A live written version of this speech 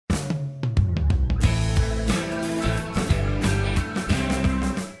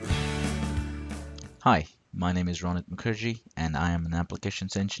Hi, my name is Ronit Mukherjee and I am an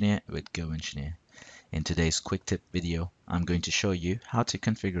applications engineer with GoEngineer. In today's quick tip video, I'm going to show you how to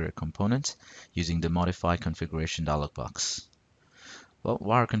configure a component using the Modify Configuration dialog box. Well,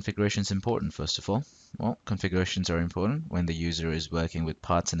 why are configurations important first of all? Well, configurations are important when the user is working with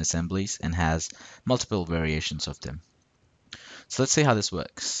parts and assemblies and has multiple variations of them. So let's see how this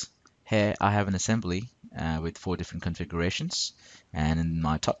works. Here I have an assembly with 4 different configurations, and in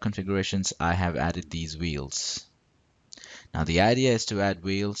my top configurations I have added these wheels. Now the idea is to add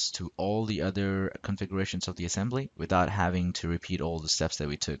wheels to all the other configurations of the assembly without having to repeat all the steps that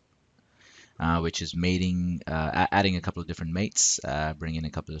we took, which is adding a couple of different mates, bringing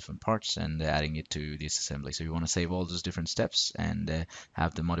a couple of different parts and adding it to this assembly. So you want to save all those different steps and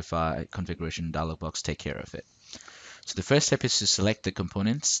have the Modify Configuration dialog box take care of it. So the first step is to select the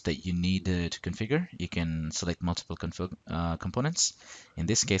components that you need to configure. You can select multiple components. In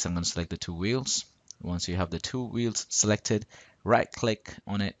this case, I'm going to select the 2 wheels. Once you have the 2 wheels selected, right-click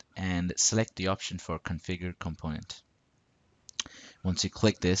on it and select the option for Configure Component. Once you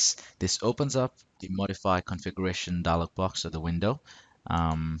click this, this opens up the Modify Configuration dialog box of the window.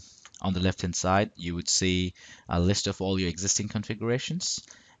 On the left-hand side, you would see a list of all your existing configurations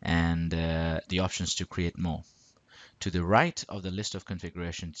and the options to create more. To the right of the list of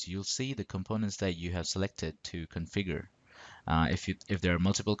configurations, you'll see the components that you have selected to configure. If there are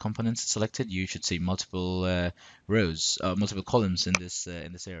multiple components selected, you should see multiple multiple columns in this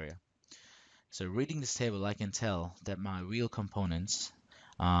area. So reading this table, I can tell that my wheel components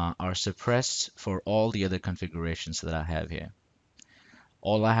are suppressed for all the other configurations that I have here.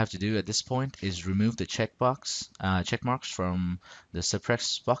 All I have to do at this point is remove the check marks from the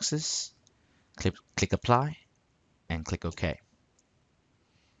suppressed boxes, click Apply, and click OK.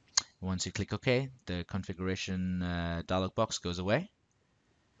 Once you click OK, the configuration dialog box goes away.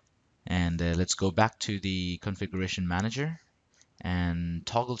 And let's go back to the configuration manager and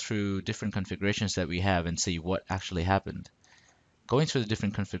toggle through different configurations that we have and see what actually happened. Going through the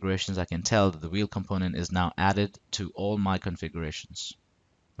different configurations, I can tell that the wheel component is now added to all my configurations,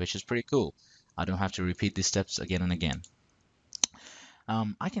 which is pretty cool. I don't have to repeat these steps again and again.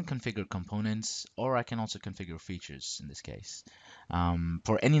 I can configure components, or I can also configure features in this case,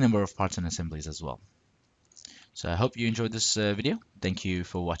 for any number of parts and assemblies as well. So I hope you enjoyed this video. Thank you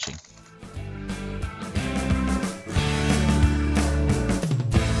for watching.